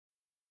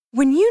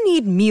When you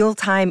need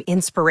mealtime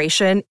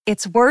inspiration,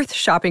 it's worth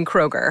shopping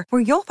Kroger,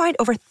 where you'll find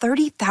over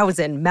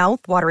 30,000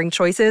 mouth-watering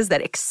choices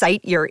that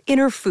excite your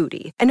inner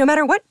foodie. And no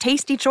matter what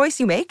tasty choice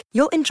you make,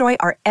 you'll enjoy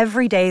our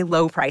everyday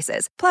low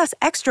prices, plus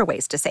extra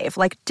ways to save,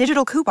 like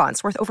digital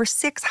coupons worth over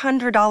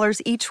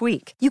 $600 each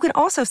week. You can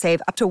also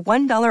save up to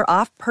 $1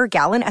 off per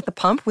gallon at the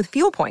pump with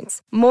fuel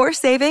points. More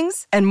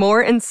savings and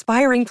more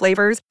inspiring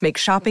flavors make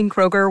shopping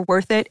Kroger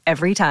worth it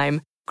every time.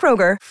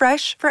 Kroger,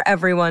 fresh for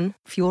everyone.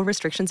 Fuel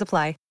restrictions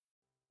apply.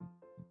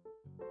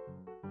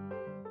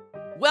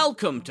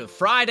 Welcome to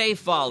Friday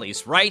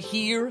Follies, right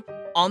here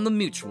on the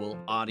Mutual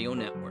Audio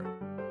Network.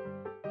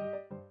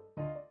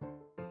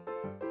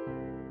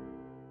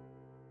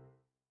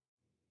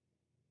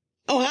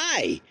 Oh,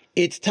 hi!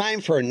 It's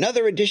time for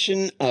another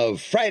edition of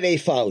Friday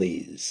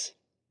Follies.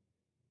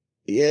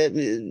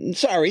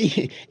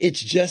 Sorry,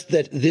 it's just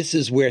that this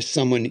is where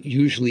someone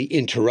usually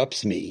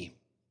interrupts me.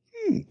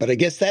 But I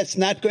guess that's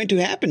not going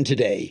to happen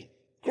today.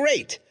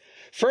 Great!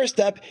 First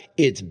up,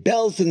 it's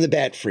Bells in the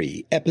Bat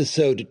Free,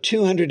 episode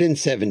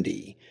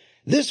 270.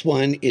 This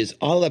one is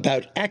all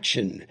about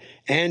action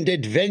and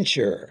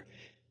adventure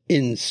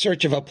in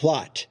search of a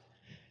plot.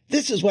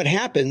 This is what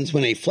happens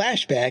when a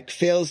flashback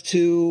fails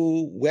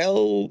to,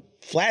 well,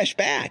 flash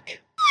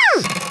back.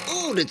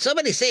 Oh, did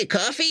somebody say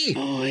coffee?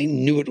 Oh, I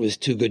knew it was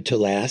too good to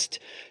last.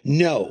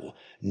 No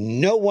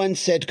one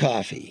said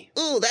coffee.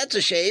 Ooh, that's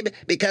a shame,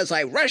 because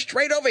I rushed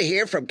right over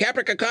here from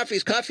Caprica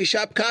Coffee's Coffee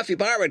Shop, Coffee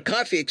Bar, and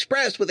Coffee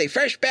Express with a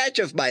fresh batch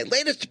of my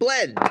latest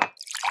blend.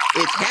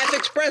 It's half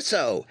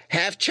espresso,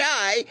 half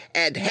chai,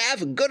 and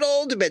half good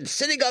old been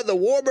sitting on the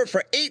warmer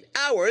for 8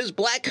 hours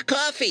black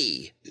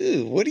coffee.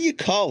 Ooh, what do you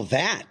call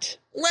that?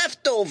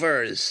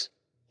 Leftovers.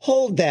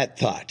 Hold that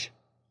thought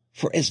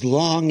for as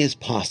long as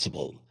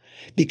possible.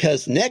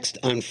 Because next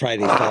on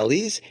Friday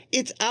Follies,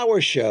 it's our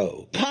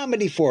show,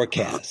 Comedy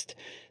Forecast.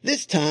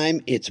 This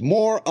time, it's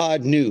more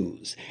odd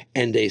news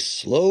and a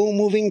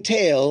slow-moving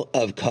tale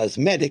of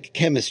cosmetic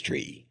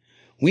chemistry.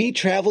 We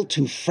travel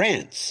to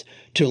France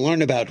to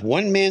learn about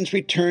one man's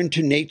return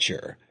to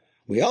nature.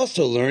 We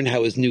also learn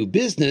how his new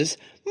business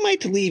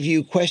might leave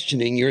you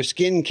questioning your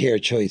skincare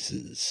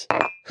choices.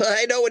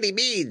 I know what he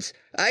means.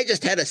 I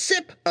just had a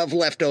sip of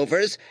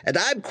leftovers, and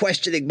I'm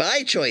questioning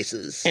my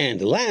choices.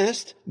 And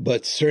last,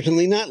 but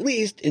certainly not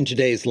least in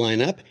today's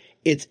lineup,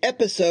 it's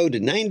episode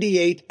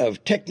 98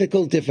 of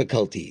Technical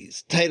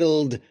Difficulties,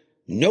 titled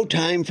No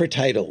Time for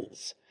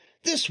Titles.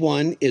 This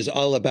one is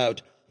all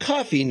about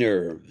coffee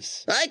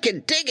nerves. I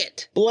can dig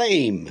it.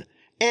 Blame,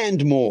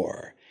 and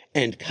more.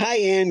 And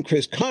Cayenne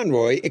Chris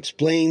Conroy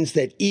explains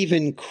that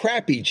even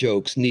crappy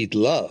jokes need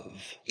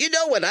love. You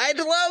know what I'd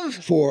love?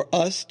 For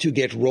us to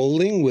get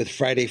rolling with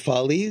Friday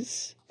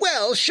Follies?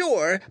 Well,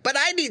 sure, but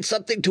I need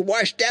something to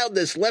wash down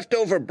this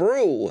leftover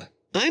brew.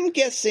 I'm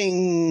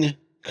guessing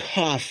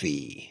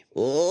coffee.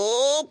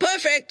 Oh,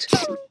 perfect.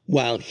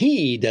 While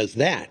he does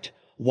that,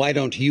 why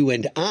don't you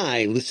and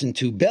I listen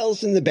to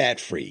Bells in the Bat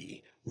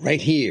Free,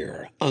 right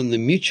here on the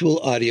Mutual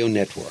Audio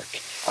Network.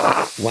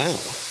 Wow.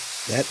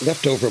 That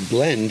leftover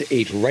blend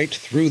ate right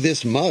through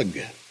this mug.